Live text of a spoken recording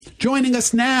Joining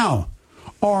us now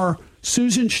are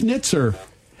Susan Schnitzer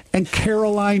and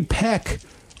Carolyn Pech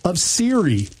of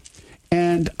SIRI.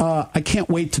 And I can't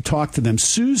wait to talk to them.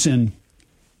 Susan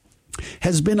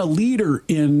has been a leader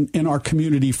in our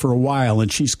community for a while,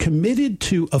 and she's committed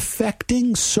to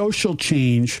affecting social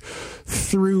change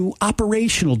through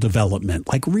operational development,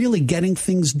 like really getting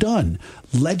things done,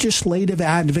 legislative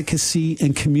advocacy,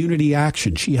 and community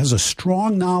action. She has a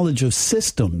strong knowledge of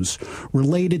systems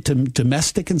related to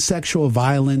domestic and sexual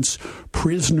violence,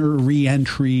 prisoner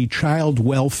reentry, child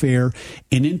welfare,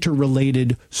 and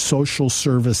interrelated social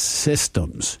service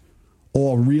systems.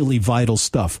 All really vital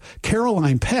stuff.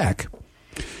 Carolyn Pech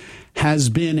has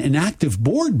been an active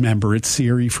board member at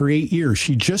SIRI for 8 years.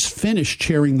 She just finished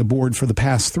chairing the board for the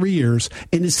past 3 years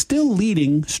and is still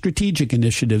leading strategic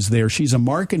initiatives there. She's a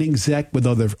marketing exec with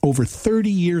over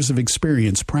 30 years of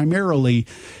experience, primarily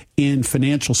in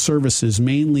financial services,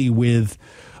 mainly with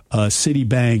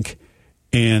Citibank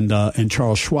and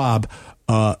Charles Schwab.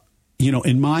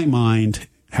 In my mind,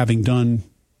 having done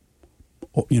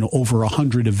over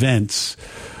 100 events.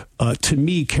 To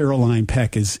me, Carolyn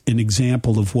Pech is an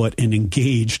example of what an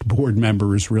engaged board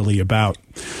member is really about.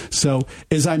 So,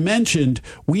 as I mentioned,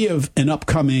 we have an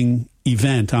upcoming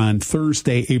event on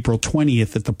Thursday, April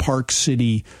 20th at the Park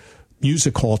City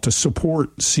Music Hall to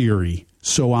support SIRI.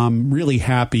 So I'm really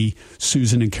happy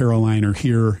Susan and Carolyn are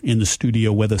here in the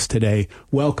studio with us today.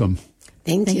 Welcome.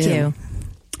 Thank you.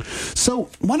 So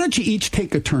why don't you each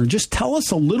take a turn? Just tell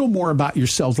us a little more about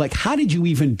yourselves. Like, how did you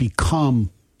even become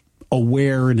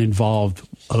aware and involved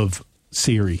of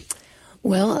SIRI?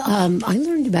 Well, I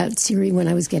learned about SIRI when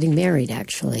I was getting married,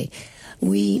 actually.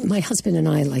 My husband and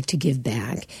I like to give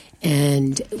back,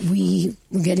 and we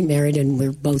were getting married, and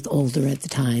we're both older at the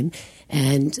time,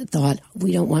 and thought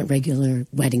we don't want regular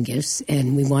wedding gifts,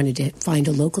 and we wanted to find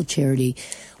a local charity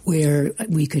where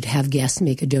we could have guests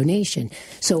make a donation.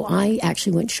 So I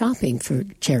actually went shopping for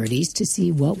charities to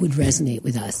see what would resonate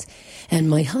with us. And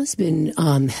my husband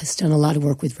has done a lot of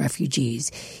work with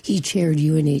refugees. He chaired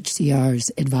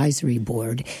UNHCR's advisory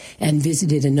board and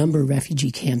visited a number of refugee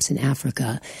camps in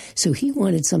Africa. So he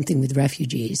wanted something with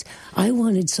refugees. I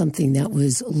wanted something that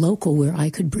was local where I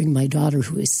could bring my daughter,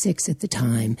 who was 6 at the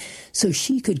time, so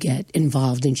she could get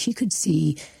involved and she could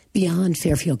see beyond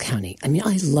Fairfield County. I mean,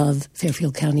 I love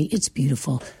Fairfield County. It's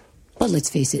beautiful. But let's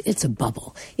face it, it's a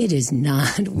bubble. It is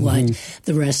not what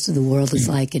the rest of the world is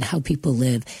like and how people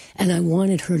live. And I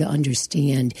wanted her to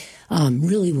understand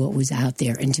really what was out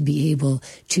there and to be able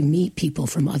to meet people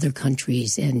from other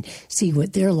countries and see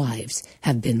what their lives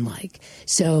have been like.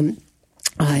 So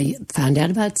I found out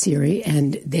about SIRI,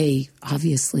 and they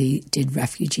obviously did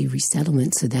refugee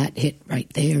resettlement, so that hit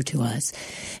right there to us.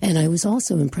 And I was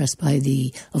also impressed by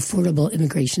the Affordable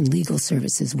Immigration Legal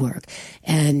Services work.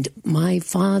 And my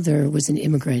father was an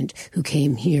immigrant who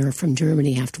came here from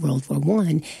Germany after World War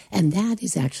I, and that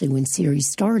is actually when SIRI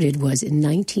started, was in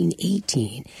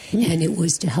 1918. And it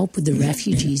was to help with the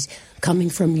refugees coming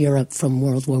from Europe from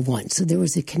World War I. So there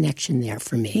was a connection there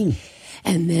for me.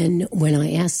 And then when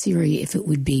I asked SIRI if it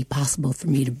would be possible for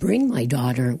me to bring my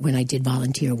daughter when I did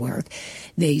volunteer work,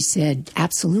 they said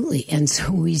absolutely. And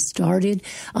so we started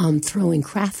throwing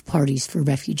craft parties for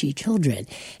refugee children.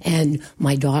 And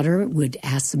my daughter would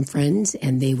ask some friends,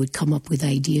 and they would come up with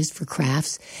ideas for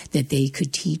crafts that they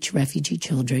could teach refugee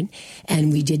children.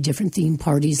 And we did different theme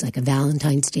parties, like a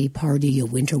Valentine's Day party, a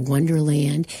winter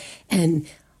wonderland, and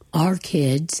our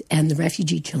kids and the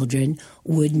refugee children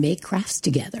would make crafts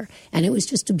together. And it was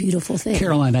just a beautiful thing.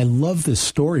 Carolyn, I love this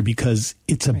story because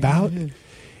it's about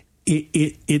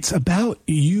it's about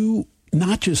you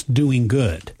not just doing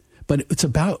good, but it's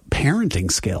about parenting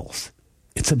skills.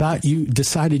 It's about you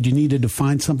decided you needed to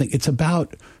find something. It's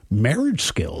about marriage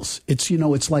skills. It's,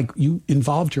 it's like you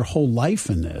involved your whole life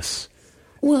in this.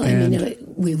 Well,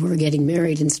 we were getting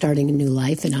married and starting a new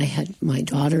life, and I had my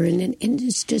daughter, and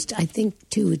it's just, I think,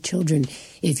 too, with children,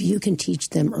 if you can teach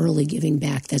them early giving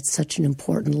back, that's such an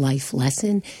important life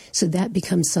lesson. So that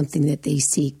becomes something that they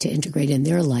seek to integrate in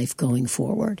their life going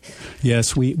forward.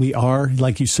 Yes, we are,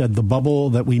 like you said, the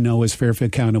bubble that we know as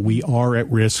Fairfield County, we are at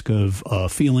risk of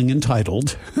feeling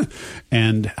entitled.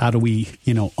 And how do we,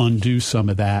 undo some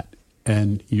of that?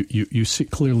 And you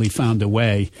clearly found a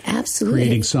way. Absolutely.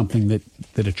 Creating something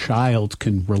that a child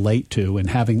can relate to, and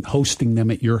hosting them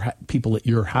at people at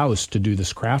your house to do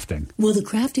this crafting. Well, the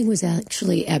crafting was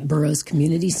actually at Burroughs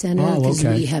Community Center because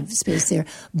we have space there.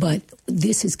 But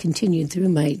this has continued through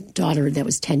my daughter. That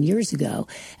was 10 years ago,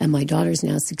 and my daughter's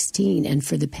now 16. And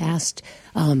for the past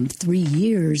 3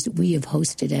 years, we have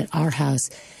hosted at our house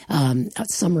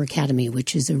Summer Academy,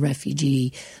 which is a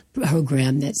refugee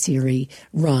program that SIRI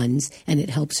runs, and it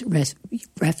helps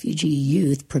refugee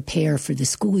youth prepare for the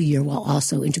school year while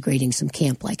also integrating some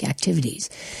camp-like activities.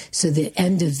 So the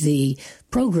end of the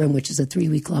program, which is a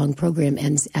 3-week-long program,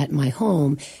 ends at my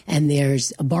home, and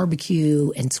there's a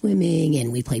barbecue and swimming,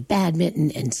 and we play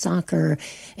badminton and soccer,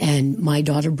 and my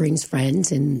daughter brings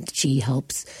friends, and she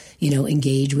helps,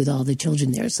 engage with all the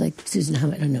children there. It's like, Susan,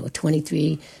 I don't know,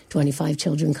 23, 25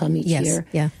 children come each year.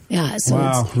 Yeah. So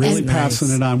wow, really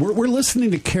passing it on. We're listening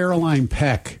to Carolyn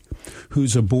Pech,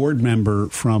 who's a board member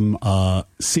from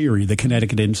SIRI, the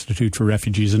Connecticut Institute for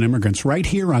Refugees and Immigrants, right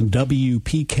here on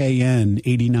WPKN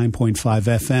 89.5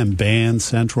 FM, Band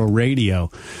Central Radio.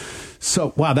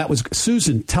 So, wow, that was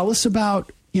Susan. Tell us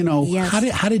about,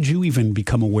 Yes. how did you even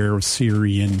become aware of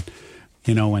SIRI and,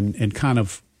 and kind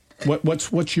of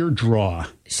what's your draw?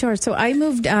 Sure. So I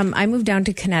moved down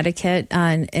to Connecticut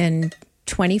in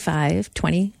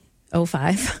 2005.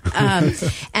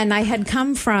 And I had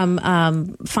come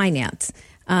from finance.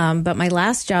 But my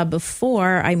last job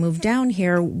before I moved down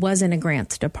here was in a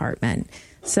grants department.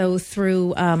 So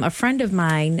through a friend of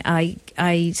mine,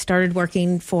 I started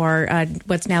working for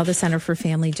what's now the Center for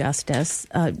Family Justice,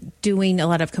 doing a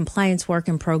lot of compliance work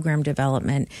and program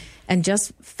development, and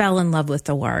just fell in love with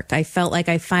the work. I felt like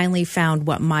I finally found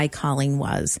what my calling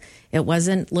was. It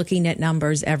wasn't looking at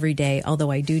numbers every day, although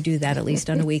I do that at least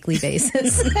on a weekly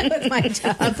basis with my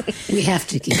job. We have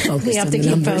to keep focused. We have to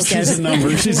keep focused.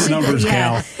 She's a numbers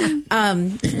gal.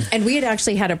 And we had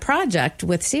actually had a project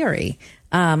with SIRI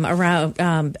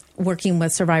around working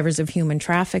with survivors of human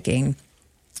trafficking.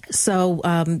 So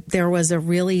there was a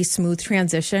really smooth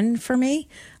transition for me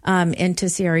into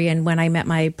SIRI. And when I met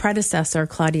my predecessor,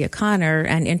 Claudia Connor,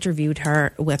 and interviewed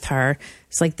her,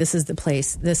 it's like, this is the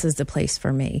place. This is the place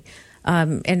for me.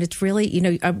 And it's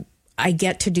really, I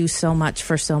get to do so much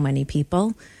for so many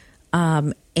people.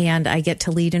 And I get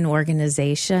to lead an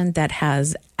organization that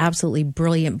has absolutely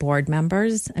brilliant board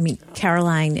members. I mean,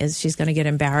 Caroline she's going to get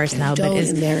embarrassed now, but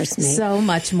is so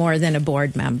much more than a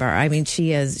board member. I mean,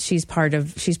 she's part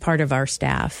of our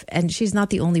staff, and she's not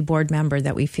the only board member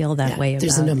that we feel that way about.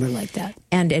 There's a number like that.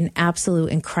 And an absolute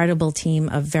incredible team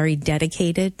of very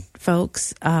dedicated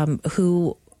folks,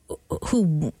 who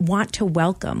want to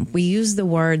welcome. We use the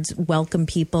words welcome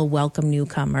people, welcome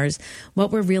newcomers.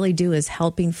 What we really do is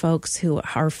helping folks who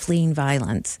are fleeing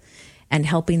violence and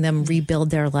helping them rebuild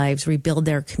their lives, rebuild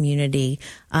their community,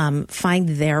 find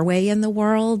their way in the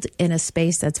world in a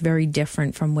space that's very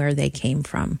different from where they came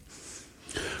from.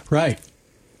 Right.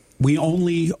 We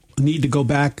only need to go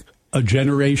back a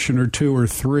generation or two or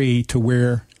three to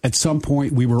where at some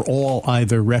point we were all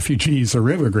either refugees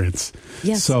or immigrants.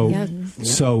 Yes. So and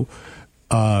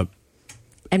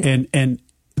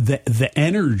the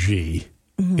energy,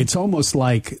 mm-hmm. It's almost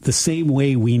like the same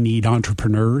way we need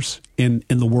entrepreneurs in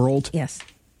the world. Yes.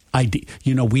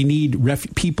 We need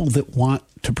people that want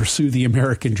to pursue the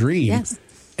American dream. Yes.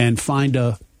 And find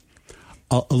a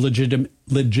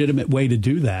legitimate way to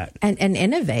do that. And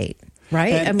innovate.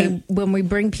 Right. When we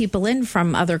bring people in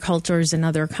from other cultures and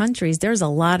other countries, there's a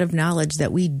lot of knowledge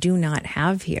that we do not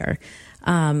have here.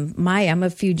 I'm a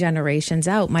few generations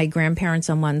out. My grandparents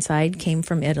on one side came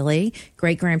from Italy,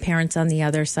 great grandparents on the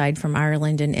other side from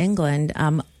Ireland and England,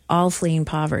 all fleeing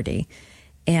poverty.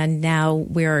 And now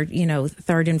we're,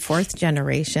 third and fourth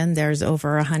generation. There's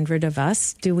over 100 of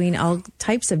us doing all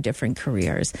types of different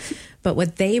careers. But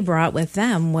what they brought with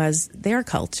them was their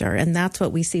culture. And that's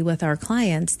what we see with our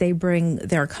clients. They bring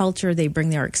their culture, they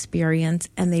bring their experience,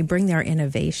 and they bring their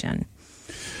innovation.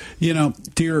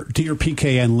 Dear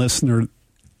PKN listener,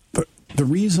 the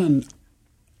reason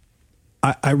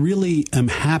I really am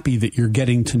happy that you're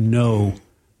getting to know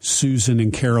Susan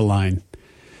and Caroline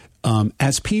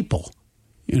as people.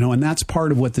 And that's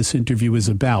part of what this interview is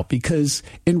about, because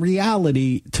in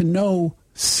reality, to know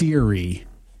SIRI,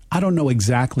 I don't know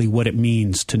exactly what it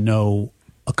means to know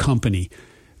a company,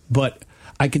 but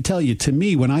I can tell you, to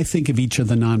me, when I think of each of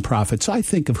the nonprofits, I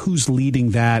think of who's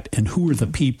leading that and who are the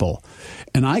people.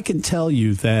 And I can tell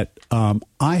you that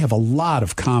I have a lot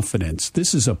of confidence.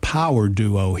 This is a power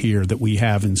duo here that we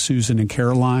have in Susan and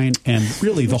Caroline, and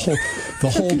really the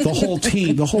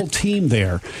whole team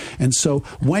there. And so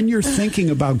when you're thinking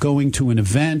about going to an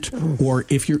event, or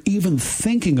if you're even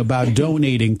thinking about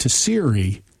donating to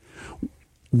SIRI,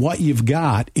 what you've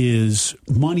got is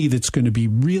money that's going to be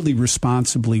really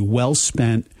responsibly well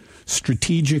spent,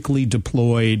 strategically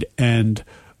deployed, and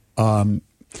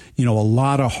a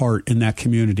lot of heart in that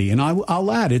community. And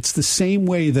I'll add, it's the same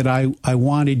way that I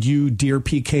wanted you, dear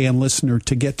PKN listener,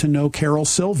 to get to know Carol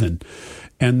Sylvan.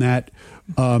 And that,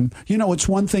 it's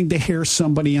one thing to hear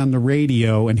somebody on the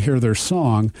radio and hear their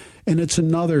song, and it's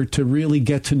another to really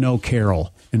get to know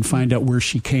Carol and find out where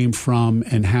she came from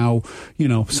and how,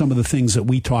 some of the things that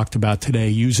we talked about today,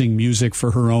 using music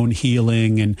for her own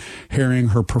healing and hearing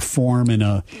her perform in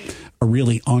a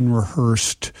really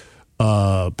unrehearsed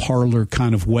parlor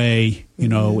kind of way,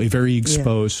 a very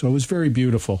exposed. So it was very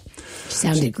beautiful.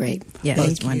 Sounded great. Yeah,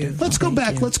 it's wonderful. Let's go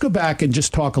back. Let's go back and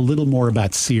just talk a little more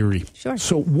about SIRI. Sure.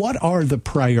 So what are the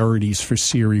priorities for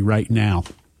SIRI right now?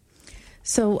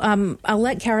 So I'll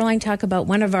let Caroline talk about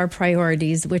one of our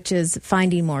priorities, which is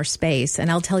finding more space. And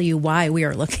I'll tell you why we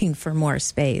are looking for more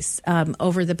space.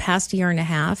 Over the past year and a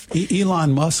half.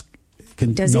 Elon Musk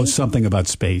knows something about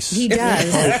space. He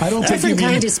does. I don't think different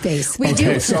kind of space. We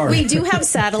do have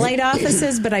satellite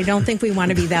offices, but I don't think we want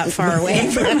to be that far away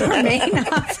from our main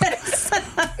office.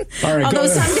 All right, although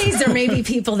some days there may be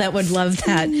people that would love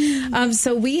that.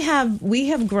 So we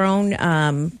have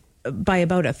grown by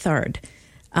about a third.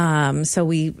 So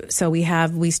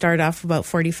we started off about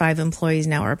 45 employees.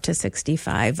 Now we're up to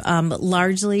 65,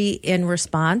 largely in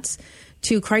response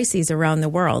to crises around the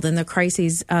world, and the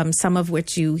crises, some of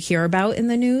which you hear about in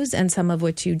the news and some of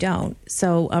which you don't.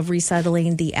 So of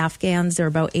resettling the Afghans, there are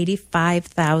about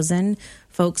 85,000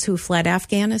 folks who fled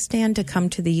Afghanistan to come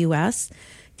to the U.S.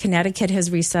 Connecticut has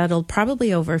resettled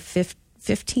probably over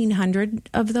 1,500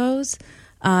 of those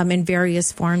in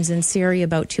various forms. In SIRI,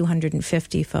 about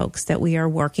 250 folks that we are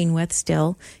working with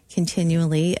still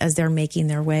continually as they're making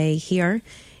their way here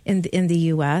in the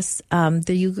U.S.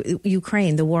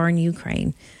 Ukraine, the war in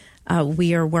Ukraine.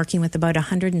 We are working with about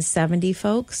 170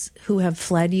 folks who have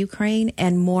fled Ukraine,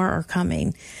 and more are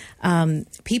coming.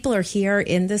 People are here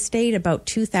in the state, about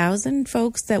 2,000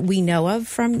 folks that we know of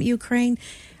from Ukraine,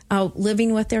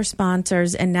 living with their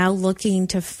sponsors and now looking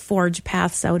to forge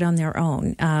paths out on their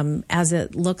own, as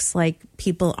it looks like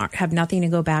people have nothing to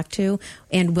go back to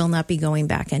and will not be going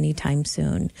back anytime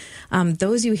soon.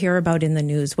 Those you hear about in the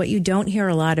news. What you don't hear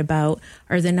a lot about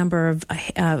are the number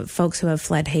of folks who have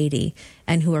fled Haiti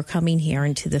and who are coming here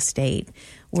into the state.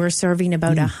 We're serving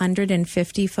about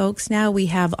 150 folks now. We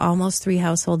have almost 3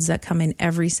 households that come in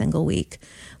every single week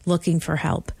looking for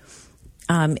help.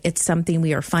 It's something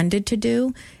we are funded to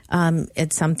do.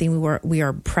 It's something we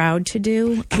are proud to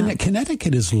do.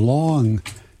 Connecticut has long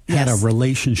had a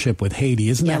relationship with Haiti,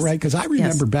 isn't that right? Because I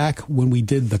remember back when we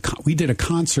did a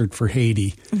concert for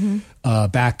Haiti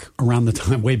back around the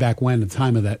time, way back when, the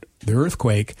time of the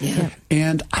earthquake,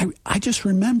 and I just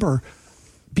remember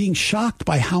being shocked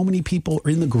by how many people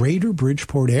in the greater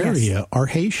Bridgeport area are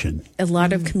Haitian. A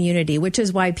lot of community, which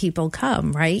is why people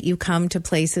come, right? You come to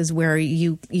places where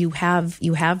you have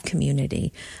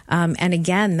community. And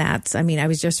again, I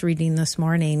was just reading this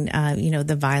morning,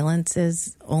 the violence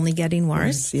is only getting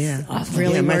worse.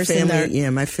 Really my worse. Family,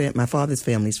 my father's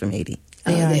family's from Haiti.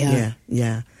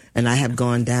 Yeah. And I have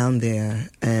gone down there,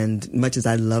 and much as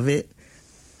I love it,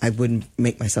 I wouldn't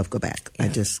make myself go back. I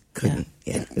just couldn't.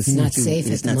 It's not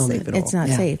safe at the moment. At all. It's not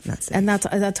safe. Not safe. And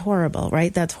that's horrible,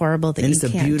 right? That's horrible that and you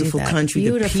can't do that. It's a beautiful country.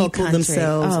 Beautiful the people country.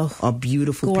 themselves are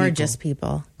beautiful gorgeous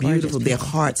people. Beautiful. Gorgeous Their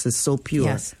people. hearts are so pure.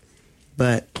 Yes.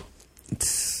 But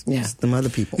it's them other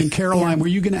people. And Caroline, were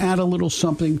you going to add a little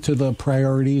something to the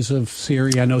priorities of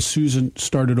SIRI? I know Susan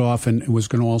started off and was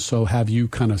going to also have you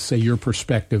kind of say your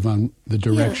perspective on the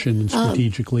direction and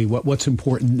strategically what's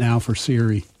important now for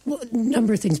SIRI. Well, a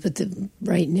number of things, but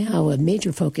right now, a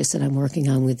major focus that I'm working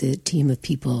on with the team of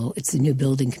people, it's the new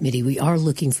building committee. We are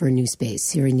looking for a new space.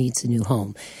 SIRI needs a new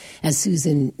home. As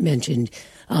Susan mentioned,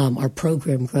 our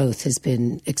program growth has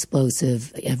been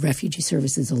explosive. Refugee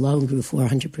services alone grew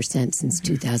 400% since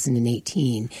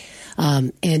 2018.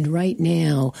 And right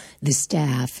now, the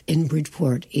staff in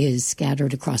Bridgeport is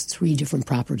scattered across 3 different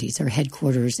properties. Our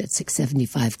headquarters at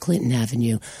 675 Clinton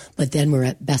Avenue, but then we're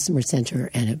at Bessemer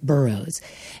Center and at Burroughs.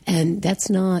 And that's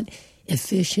not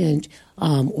efficient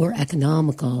or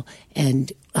economical.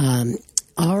 And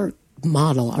our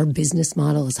business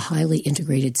model is highly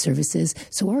integrated services.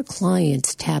 So our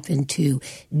clients tap into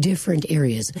different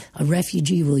areas. A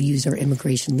refugee will use our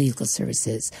immigration legal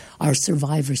services, our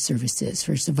survivor services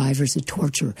for survivors of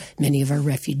torture. Many of our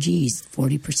refugees,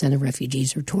 40% of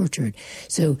refugees are tortured.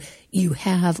 So you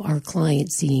have our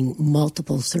clients seeing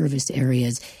multiple service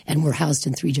areas, and we're housed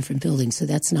in 3 different buildings, so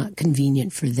that's not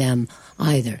convenient for them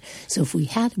either. So if we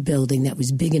had a building that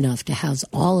was big enough to house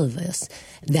all of us,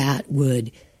 that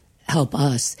would help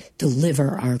us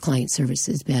deliver our client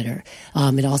services better.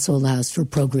 It also allows for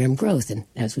program growth. And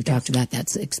as we talked about,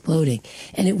 that's exploding.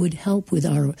 And it would help with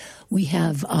we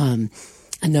have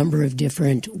a number of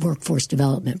different workforce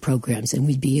development programs, and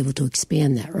we'd be able to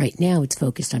expand that. Right now, it's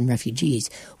focused on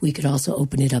refugees. We could also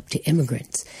open it up to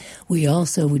immigrants. We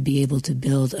also would be able to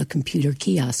build a computer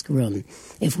kiosk room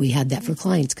if we had that for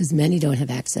clients, because many don't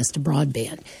have access to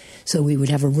broadband. So we would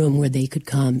have a room where they could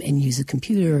come and use a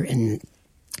computer, and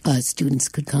students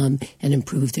could come and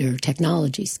improve their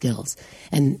technology skills.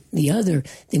 And the other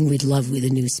thing we'd love with a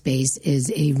new space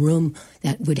is a room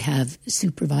that would have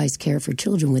supervised care for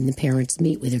children when the parents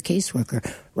meet with their caseworker.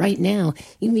 Right now,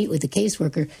 you meet with the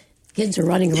caseworker, kids are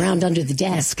running around under the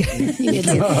desk.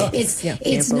 It's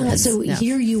not. So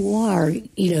here you are,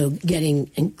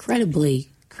 getting incredibly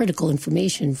critical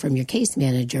information from your case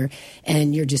manager,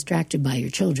 and you're distracted by your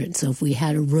children. So if we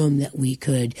had a room that we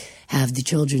could have the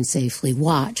children safely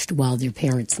watched while their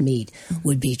parents meet,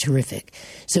 would be terrific.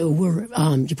 So you're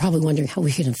probably wondering how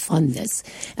we're going to fund this.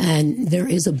 And there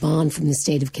is a bond from the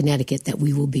state of Connecticut that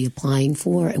we will be applying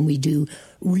for, and we do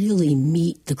really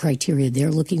meet the criteria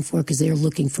they're looking for, because they're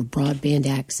looking for broadband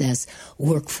access,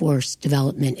 workforce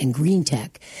development, and green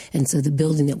tech. And so the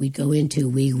building that we go into,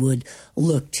 we would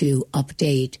look to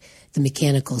update the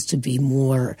mechanicals to be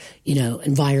more,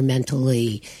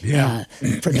 environmentally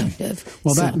productive.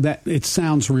 Well, that it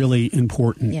sounds really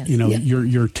important. Yes.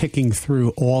 You're ticking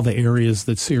through all the areas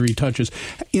that SIRI touches.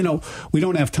 We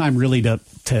don't have time really to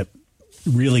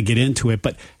really get into it,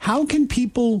 but how can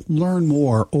people learn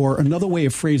more? Or another way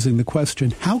of phrasing the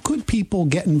question, how could people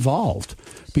get involved?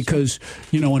 Because,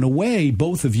 in a way,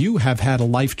 both of you have had a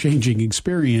life-changing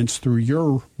experience through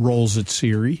your roles at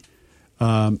SIRI.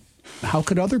 How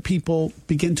could other people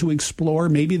begin to explore?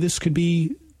 Maybe this could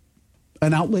be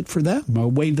an outlet for them, a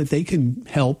way that they can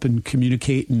help and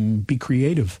communicate and be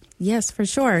creative. Yes, for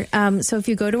sure. So if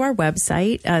you go to our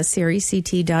website,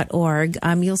 sirict.org,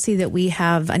 you'll see that we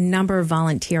have a number of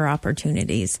volunteer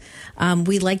opportunities.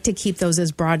 We like to keep those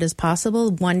as broad as possible,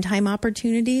 one-time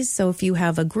opportunities. So if you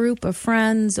have a group of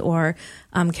friends, or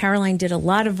Caroline did a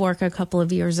lot of work a couple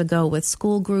of years ago with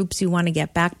school groups, you want to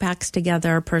get backpacks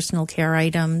together, personal care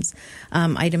items,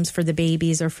 items for the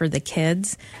babies or for the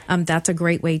kids, that's a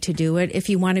great way to do it. If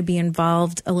you want to be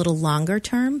involved a little longer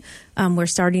term, we're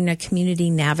starting a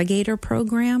community navigator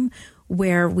program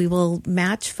where we will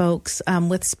match folks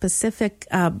with specific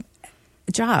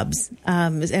jobs.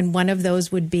 And one of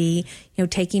those would be,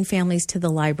 taking families to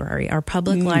the library. Our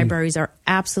public libraries are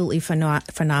absolutely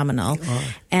phenomenal.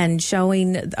 And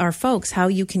showing our folks how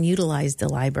you can utilize the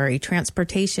library,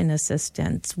 transportation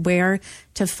assistance, where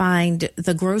to find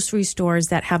the grocery stores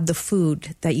that have the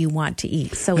food that you want to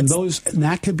eat. So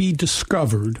that could be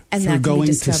discovered through going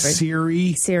to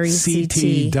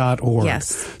SIRI.org.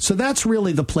 Yes. So that's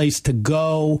really the place to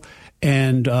go.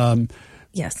 And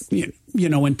yes,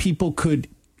 and people could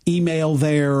email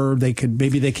there. They could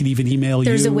even email you.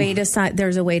 There's a way to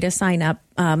sign up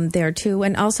there too.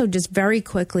 And also, just very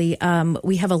quickly,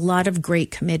 we have a lot of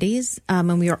great committees,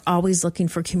 and we are always looking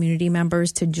for community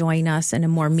members to join us in a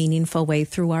more meaningful way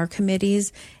through our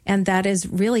committees. And that is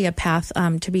really a path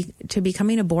to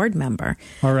becoming a board member.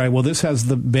 All right. Well, this has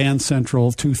the Band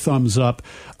Central 2 thumbs up.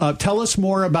 Tell us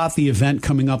more about the event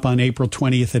coming up on April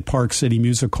 20th at Park City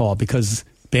Music Hall, because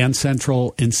Band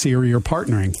Central and SIRI are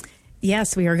partnering.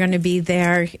 Yes, we are going to be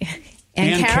there.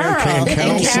 And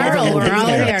Carol, we're all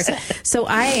there. So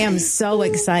I am so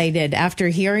excited after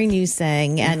hearing you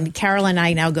sing, and Carol and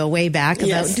I now go way back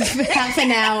about half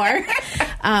an hour.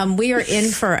 We are in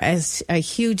for a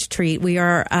huge treat. We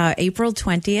are April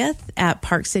 20th at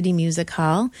Park City Music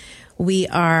Hall. We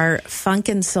are funk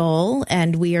and soul,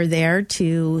 and we are there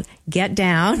to get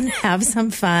down, have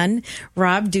some fun,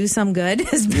 Rob, do some good,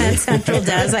 as Band Central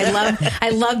does. I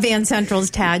love Band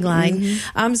Central's tagline.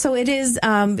 So it is,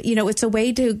 it's a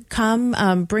way to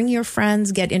come, bring your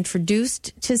friends, get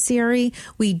introduced to SIRI.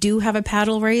 We do have a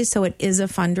paddle raise, so it is a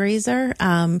fundraiser.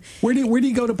 Where do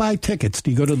you go to buy tickets?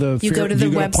 Do you go to the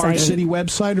website, Park City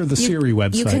website, or the SIRI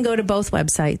website? You can go to both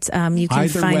websites. You can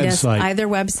find us either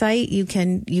website. You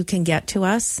can get to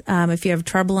us. If you have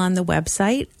trouble on the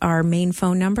website, our main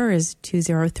phone number is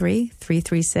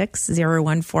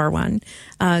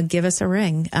 203-336-0141. Give us a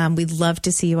ring. We'd love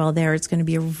to see you all there. It's going to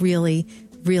be a really,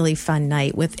 really fun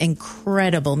night with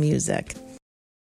incredible music.